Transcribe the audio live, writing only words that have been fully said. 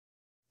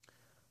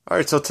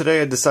Alright, so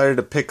today I decided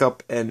to pick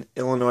up an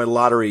Illinois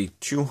lottery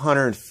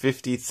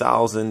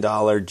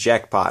 $250,000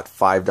 jackpot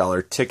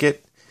 $5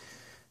 ticket.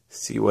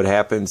 See what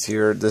happens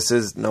here. This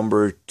is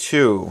number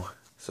 2.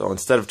 So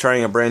instead of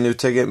trying a brand new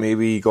ticket,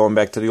 maybe going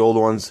back to the old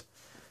ones,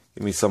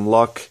 give me some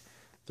luck.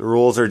 The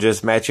rules are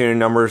just matching your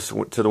numbers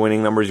to the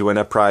winning numbers. You win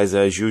that prize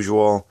as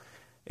usual.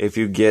 If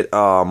you get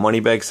a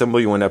money bag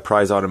symbol, you win that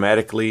prize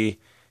automatically.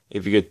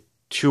 If you get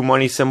 2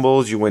 money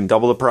symbols, you win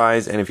double the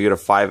prize, and if you get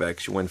a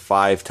 5x, you win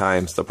 5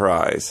 times the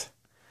prize.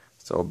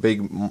 So a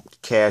big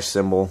cash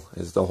symbol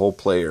is the whole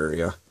play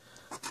area.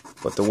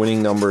 But the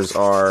winning numbers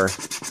are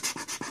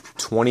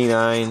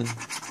 29,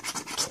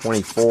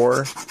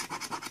 24,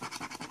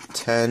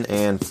 10,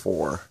 and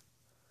 4.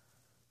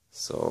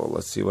 So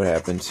let's see what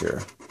happens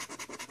here.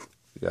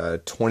 We got a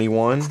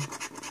 21,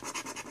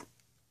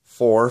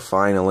 4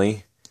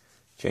 finally,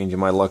 changing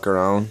my luck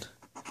around.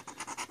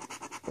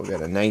 We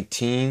got a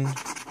 19,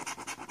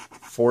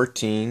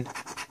 14,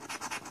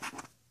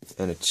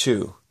 and a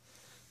 2.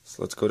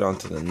 So let's go down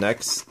to the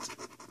next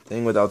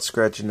thing without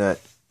scratching that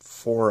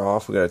 4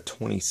 off. We got a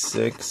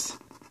 26,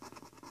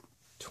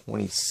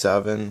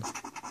 27,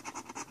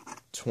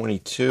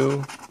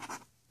 22,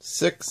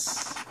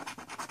 6,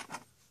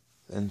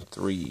 and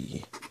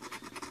 3.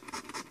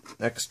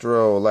 Next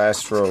row,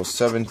 last row,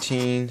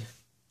 17,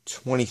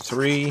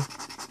 23,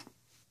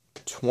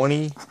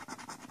 20,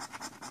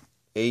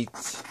 8,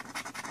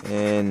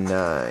 and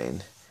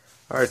 9.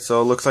 Alright,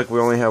 so it looks like we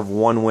only have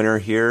one winner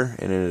here,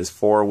 and it is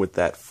 4 with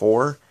that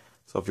 4.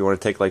 So if you want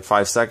to take like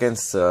 5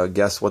 seconds to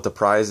guess what the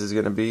prize is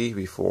going to be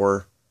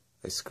before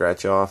I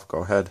scratch off, go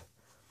ahead.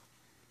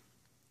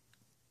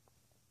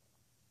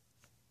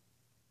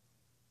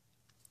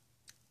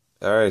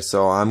 Alright,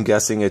 so I'm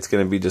guessing it's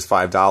going to be just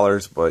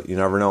 $5, but you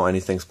never know,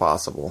 anything's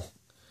possible.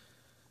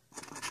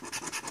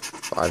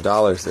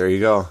 $5, there you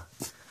go.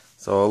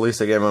 So at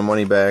least I get my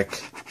money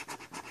back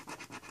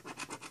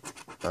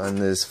on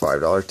this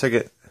 $5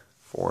 ticket.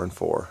 4 and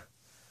 4.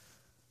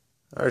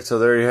 Alright, so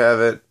there you have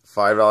it.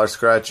 $5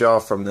 scratch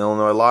off from the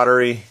Illinois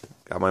lottery.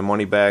 Got my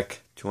money back.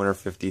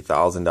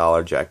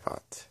 $250,000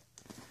 jackpot.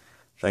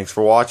 Thanks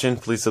for watching.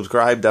 Please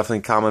subscribe.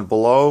 Definitely comment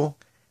below.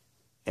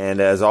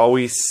 And as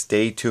always,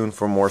 stay tuned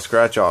for more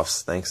scratch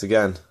offs. Thanks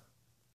again.